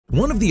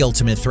One of the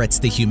ultimate threats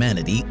to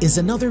humanity is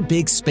another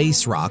big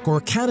space rock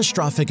or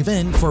catastrophic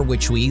event for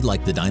which we,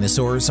 like the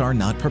dinosaurs, are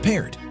not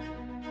prepared.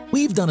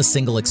 We've done a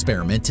single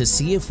experiment to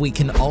see if we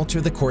can alter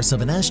the course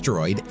of an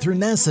asteroid through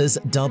NASA's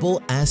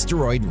Double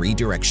Asteroid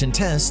Redirection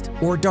Test,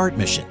 or DART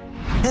mission,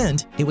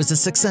 and it was a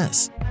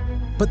success.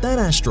 But that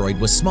asteroid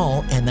was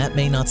small, and that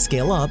may not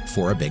scale up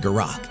for a bigger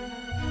rock.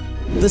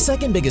 The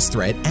second biggest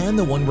threat, and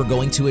the one we're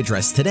going to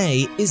address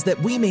today, is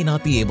that we may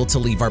not be able to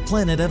leave our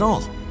planet at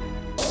all.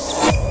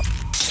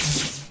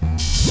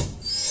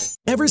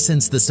 Ever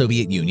since the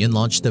Soviet Union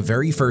launched the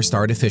very first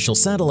artificial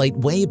satellite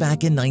way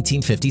back in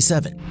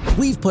 1957,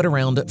 we've put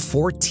around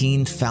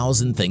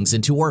 14,000 things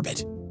into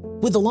orbit.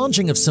 With the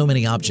launching of so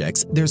many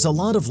objects, there's a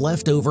lot of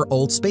leftover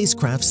old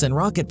spacecrafts and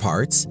rocket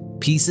parts,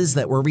 pieces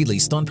that were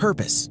released on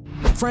purpose,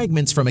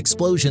 fragments from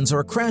explosions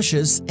or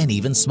crashes, and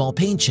even small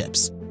paint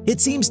chips.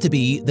 It seems to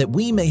be that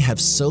we may have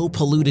so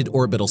polluted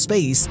orbital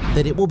space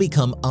that it will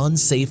become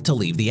unsafe to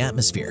leave the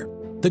atmosphere.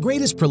 The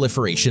greatest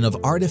proliferation of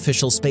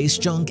artificial space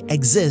junk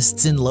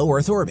exists in low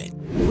Earth orbit,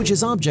 which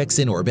is objects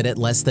in orbit at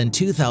less than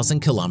 2,000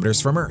 kilometers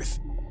from Earth.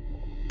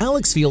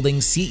 Alex Fielding,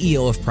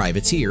 CEO of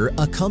Privateer,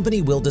 a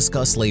company we'll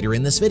discuss later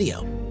in this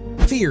video,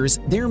 fears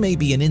there may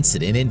be an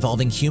incident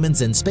involving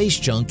humans and space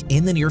junk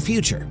in the near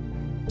future,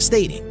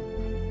 stating,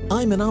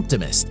 "I'm an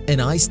optimist,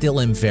 and I still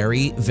am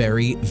very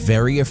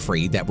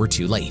afraid that we're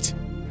too late."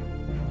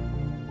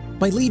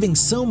 By leaving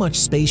so much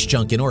space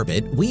junk in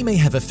orbit, we may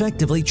have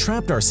effectively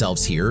trapped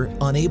ourselves here,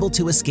 unable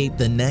to escape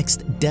the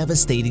next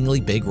devastatingly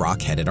big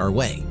rock headed our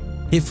way.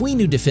 If we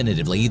knew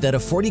definitively that a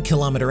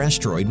 40-kilometer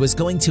asteroid was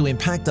going to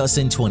impact us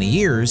in 20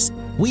 years,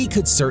 we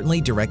could certainly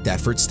direct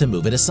efforts to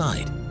move it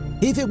aside.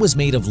 If it was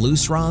made of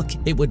loose rock,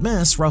 it would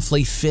mass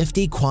roughly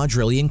 50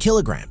 quadrillion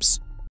kilograms.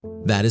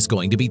 That is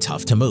going to be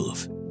tough to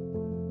move.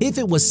 If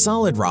it was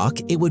solid rock,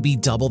 it would be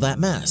double that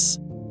mass.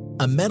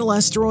 A metal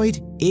asteroid,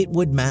 it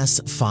would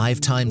mass 5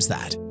 times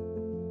that.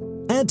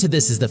 Add to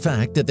this is the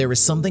fact that there is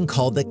something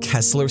called the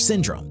Kessler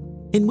syndrome,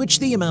 in which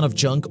the amount of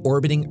junk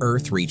orbiting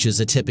Earth reaches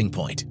a tipping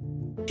point.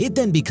 It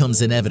then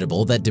becomes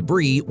inevitable that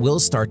debris will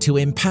start to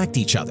impact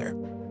each other.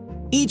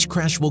 Each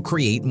crash will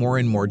create more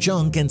and more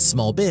junk and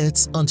small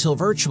bits until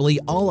virtually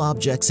all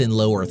objects in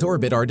low Earth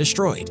orbit are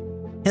destroyed,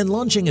 and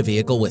launching a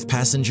vehicle with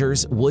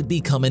passengers would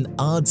become an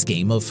odds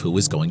game of who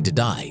is going to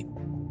die.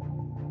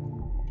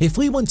 If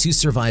we want to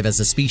survive as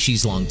a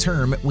species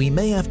long-term, we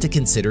may have to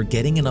consider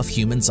getting enough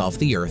humans off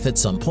the Earth at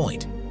some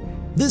point.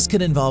 This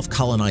could involve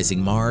colonizing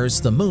Mars,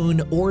 the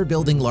Moon, or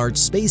building large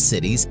space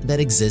cities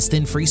that exist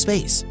in free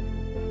space.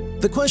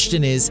 The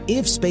question is,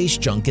 if space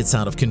junk gets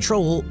out of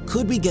control,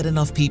 could we get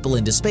enough people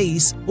into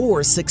space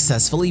or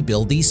successfully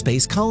build these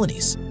space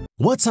colonies?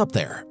 What's up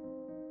there?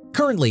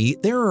 Currently,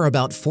 there are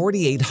about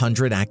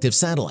 4,800 active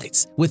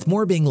satellites, with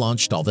more being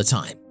launched all the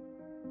time.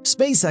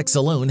 SpaceX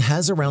alone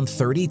has around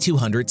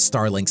 3,200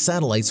 Starlink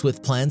satellites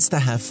with plans to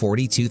have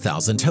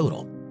 42,000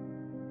 total.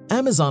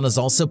 Amazon is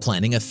also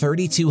planning a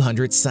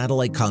 3,200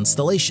 satellite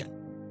constellation,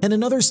 and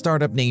another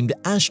startup named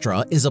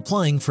Astra is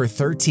applying for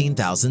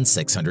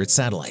 13,600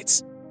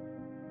 satellites.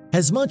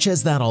 As much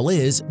as that all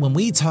is, when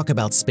we talk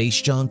about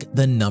space junk,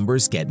 the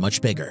numbers get much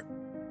bigger.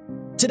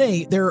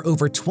 Today, there are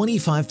over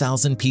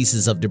 25,000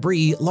 pieces of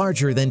debris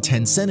larger than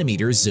 10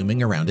 centimeters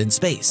zooming around in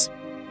space.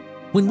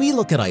 When we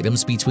look at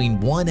items between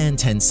 1 and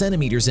 10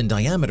 centimeters in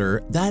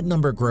diameter, that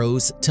number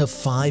grows to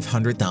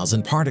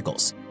 500,000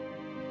 particles.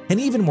 And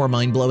even more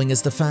mind-blowing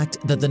is the fact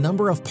that the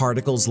number of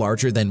particles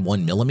larger than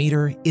 1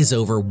 millimeter is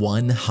over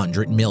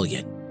 100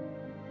 million.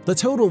 The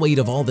total weight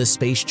of all this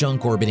space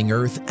junk orbiting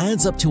Earth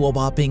adds up to a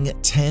whopping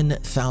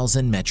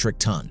 10,000 metric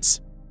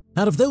tons.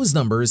 Out of those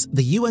numbers,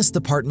 the US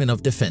Department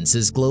of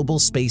Defense's Global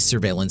Space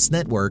Surveillance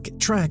Network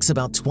tracks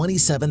about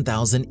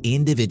 27,000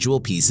 individual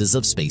pieces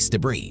of space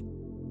debris.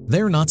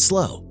 They're not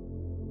slow.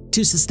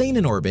 To sustain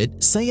an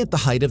orbit, say at the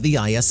height of the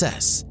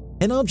ISS,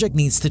 an object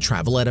needs to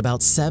travel at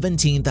about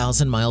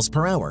 17,000 miles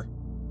per hour.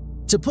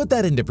 To put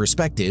that into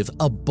perspective,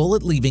 a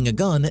bullet leaving a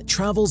gun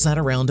travels at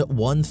around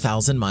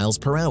 1,000 miles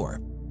per hour,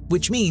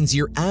 which means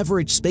your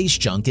average space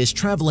junk is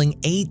traveling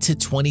 8 to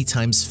 20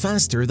 times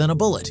faster than a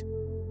bullet.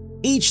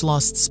 Each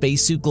lost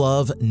spacesuit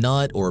glove,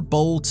 nut or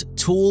bolt,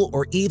 tool,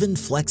 or even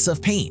flecks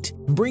of paint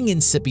bring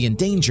incipient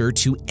danger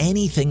to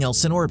anything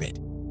else in orbit,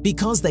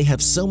 because they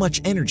have so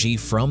much energy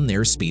from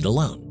their speed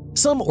alone.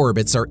 Some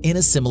orbits are in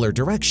a similar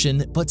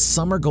direction, but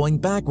some are going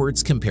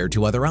backwards compared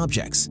to other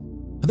objects,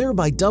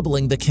 thereby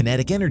doubling the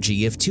kinetic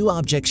energy if two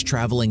objects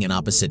traveling in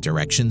opposite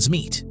directions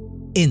meet.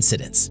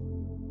 Incidents.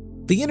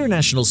 The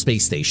International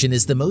Space Station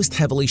is the most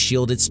heavily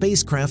shielded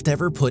spacecraft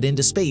ever put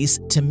into space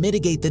to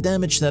mitigate the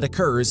damage that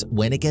occurs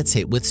when it gets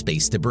hit with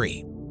space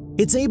debris.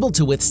 It's able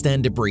to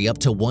withstand debris up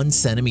to 1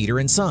 centimeter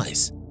in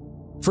size.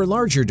 For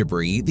larger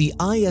debris, the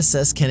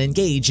ISS can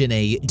engage in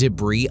a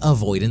debris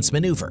avoidance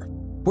maneuver,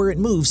 where it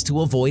moves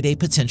to avoid a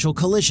potential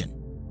collision.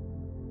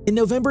 In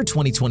November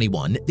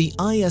 2021, the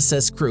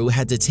ISS crew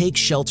had to take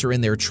shelter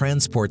in their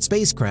transport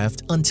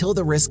spacecraft until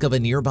the risk of a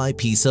nearby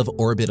piece of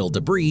orbital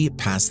debris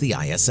passed the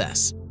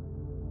ISS.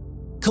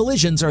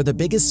 Collisions are the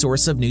biggest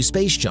source of new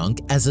space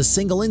junk, as a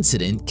single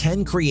incident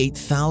can create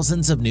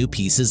thousands of new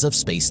pieces of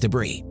space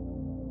debris.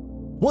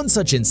 One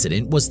such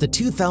incident was the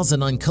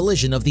 2009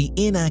 collision of the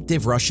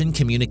inactive Russian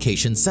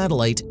communication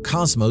satellite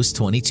Cosmos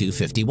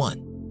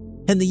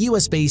 2251 and the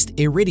US-based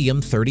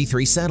Iridium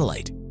 33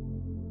 satellite.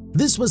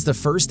 This was the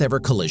first ever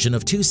collision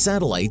of two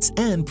satellites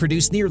and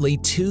produced nearly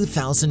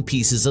 2,000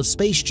 pieces of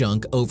space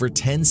junk over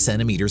 10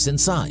 centimeters in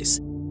size,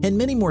 and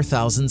many more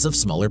thousands of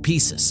smaller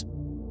pieces.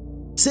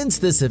 Since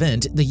this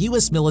event, the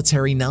US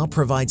military now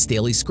provides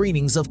daily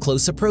screenings of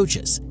close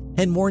approaches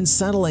and warns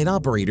satellite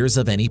operators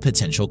of any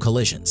potential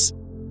collisions.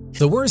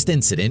 The worst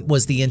incident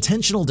was the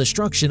intentional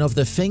destruction of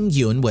the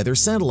Feng-Yuan weather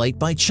satellite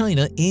by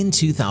China in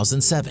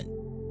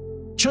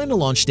 2007. China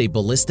launched a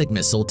ballistic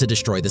missile to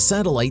destroy the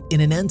satellite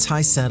in an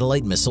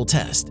anti-satellite missile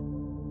test.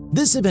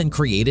 This event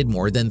created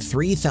more than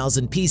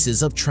 3,000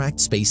 pieces of tracked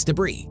space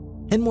debris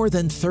and more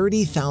than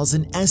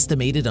 30,000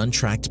 estimated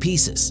untracked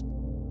pieces.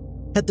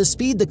 At the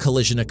speed the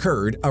collision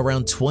occurred,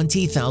 around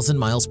 20,000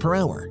 miles per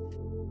hour,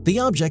 the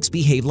objects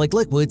behave like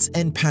liquids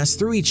and pass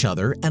through each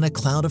other, and a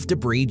cloud of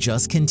debris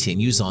just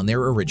continues on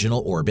their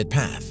original orbit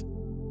path.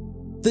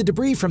 The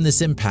debris from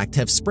this impact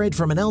have spread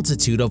from an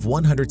altitude of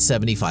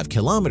 175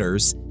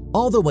 kilometers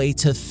all the way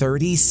to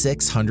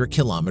 3,600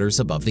 kilometers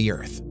above the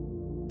Earth.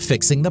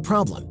 Fixing the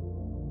problem.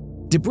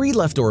 Debris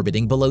left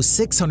orbiting below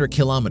 600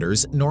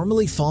 kilometers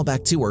normally fall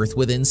back to Earth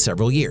within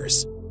several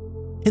years.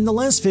 In the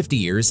last 50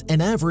 years, an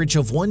average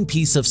of one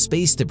piece of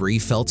space debris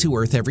fell to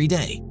Earth every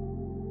day.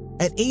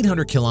 At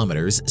 800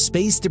 kilometers,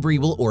 space debris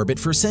will orbit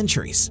for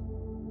centuries.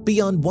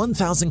 Beyond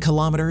 1,000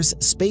 kilometers,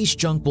 space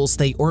junk will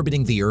stay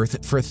orbiting the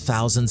Earth for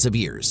thousands of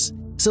years,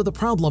 so the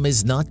problem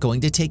is not going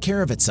to take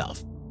care of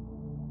itself.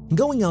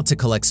 Going out to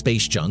collect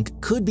space junk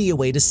could be a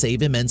way to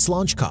save immense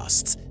launch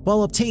costs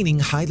while obtaining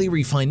highly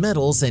refined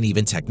metals and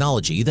even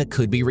technology that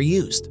could be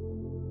reused.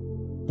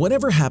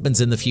 Whatever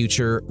happens in the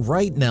future,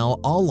 right now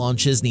all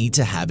launches need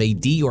to have a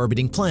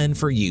deorbiting plan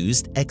for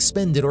used,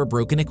 expended, or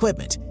broken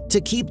equipment to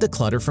keep the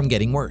clutter from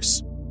getting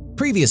worse.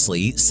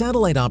 Previously,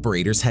 satellite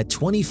operators had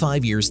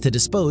 25 years to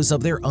dispose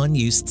of their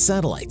unused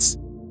satellites.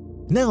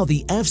 Now,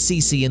 the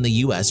FCC in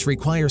the US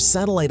requires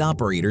satellite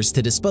operators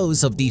to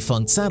dispose of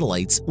defunct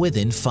satellites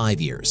within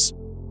 5 years.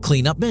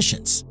 Cleanup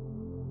missions.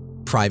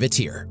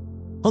 Privateer.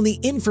 On the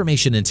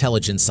information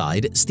intelligence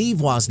side, Steve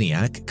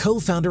Wozniak,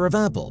 co-founder of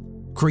Apple,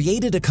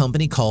 created a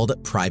company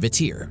called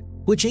Privateer,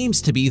 which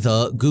aims to be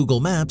the Google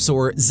Maps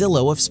or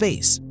Zillow of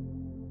space.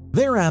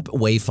 Their app,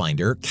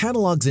 Wayfinder,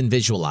 catalogs and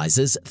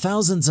visualizes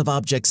thousands of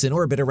objects in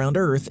orbit around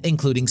Earth,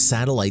 including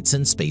satellites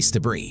and space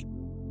debris.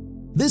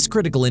 This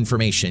critical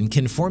information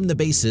can form the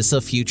basis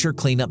of future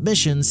cleanup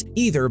missions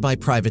either by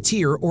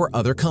Privateer or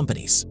other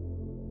companies.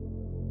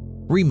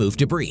 Remove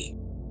debris.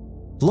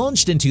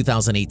 Launched in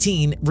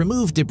 2018,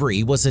 Remove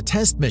Debris was a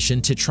test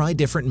mission to try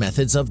different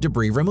methods of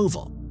debris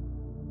removal.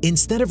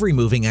 Instead of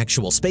removing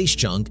actual space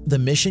junk, the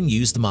mission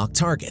used mock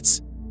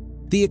targets.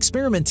 The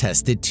experiment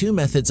tested two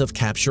methods of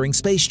capturing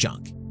space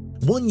junk,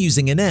 one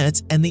using a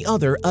net and the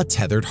other a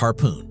tethered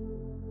harpoon.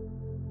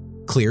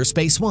 Clear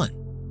Space One.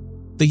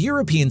 The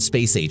European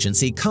Space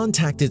Agency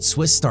contacted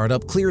Swiss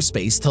startup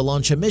ClearSpace to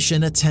launch a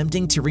mission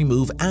attempting to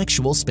remove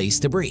actual space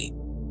debris.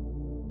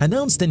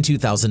 Announced in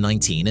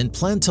 2019 and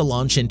planned to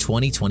launch in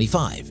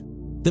 2025,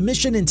 the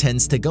mission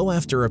intends to go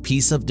after a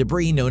piece of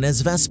debris known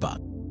as Vespa,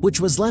 which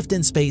was left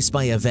in space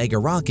by a Vega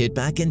rocket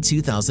back in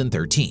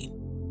 2013.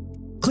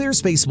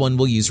 ClearSpace One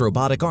will use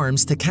robotic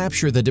arms to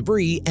capture the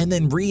debris and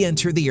then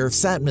re-enter the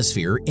Earth's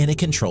atmosphere in a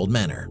controlled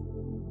manner.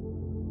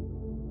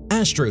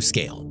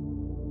 Astroscale.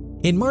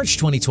 In March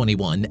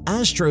 2021,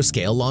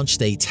 Astroscale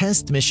launched a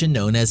test mission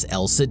known as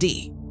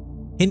ELSA-D.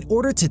 In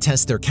order to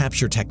test their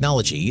capture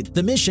technology,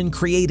 the mission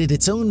created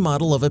its own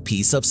model of a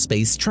piece of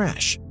space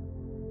trash.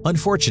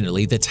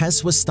 Unfortunately, the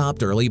test was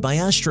stopped early by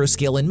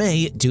Astroscale in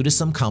May due to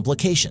some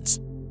complications.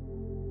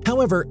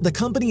 However, the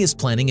company is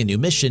planning a new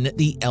mission,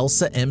 the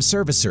ELSA-M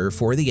Servicer,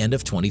 for the end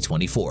of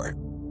 2024.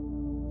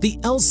 The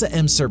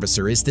ELSA-M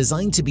Servicer is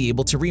designed to be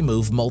able to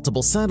remove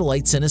multiple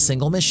satellites in a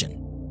single mission.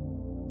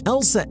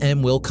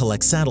 ELSA-M will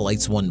collect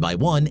satellites one by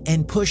one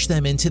and push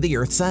them into the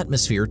Earth's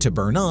atmosphere to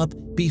burn up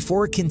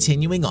before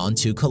continuing on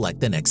to collect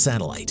the next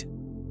satellite.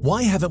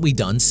 Why haven't we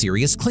done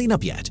serious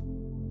cleanup yet?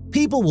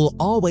 People will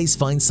always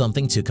find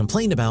something to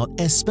complain about,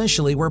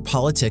 especially where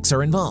politics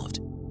are involved.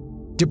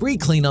 Debris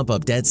cleanup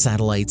of dead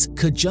satellites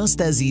could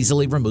just as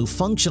easily remove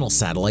functional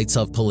satellites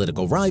of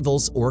political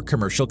rivals or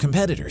commercial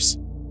competitors.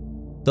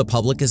 The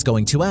public is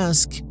going to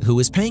ask, who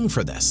is paying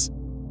for this?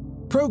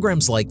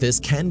 Programs like this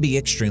can be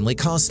extremely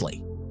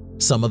costly.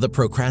 Some of the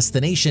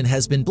procrastination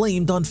has been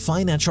blamed on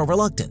financial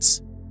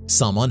reluctance,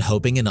 some on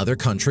hoping another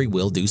country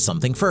will do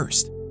something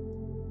first.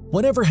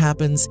 Whatever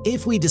happens,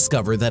 if we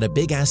discover that a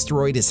big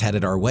asteroid is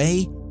headed our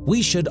way,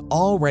 we should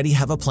already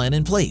have a plan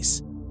in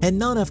place and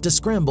not have to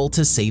scramble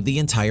to save the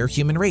entire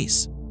human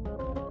race.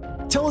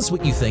 Tell us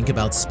what you think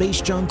about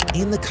space junk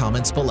in the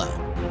comments below,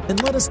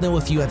 and let us know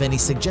if you have any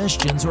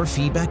suggestions or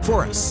feedback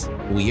for us.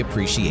 We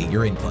appreciate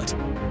your input.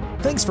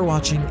 Thanks for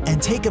watching, and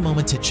take a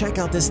moment to check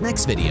out this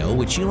next video,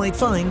 which you might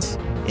find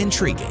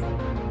intriguing.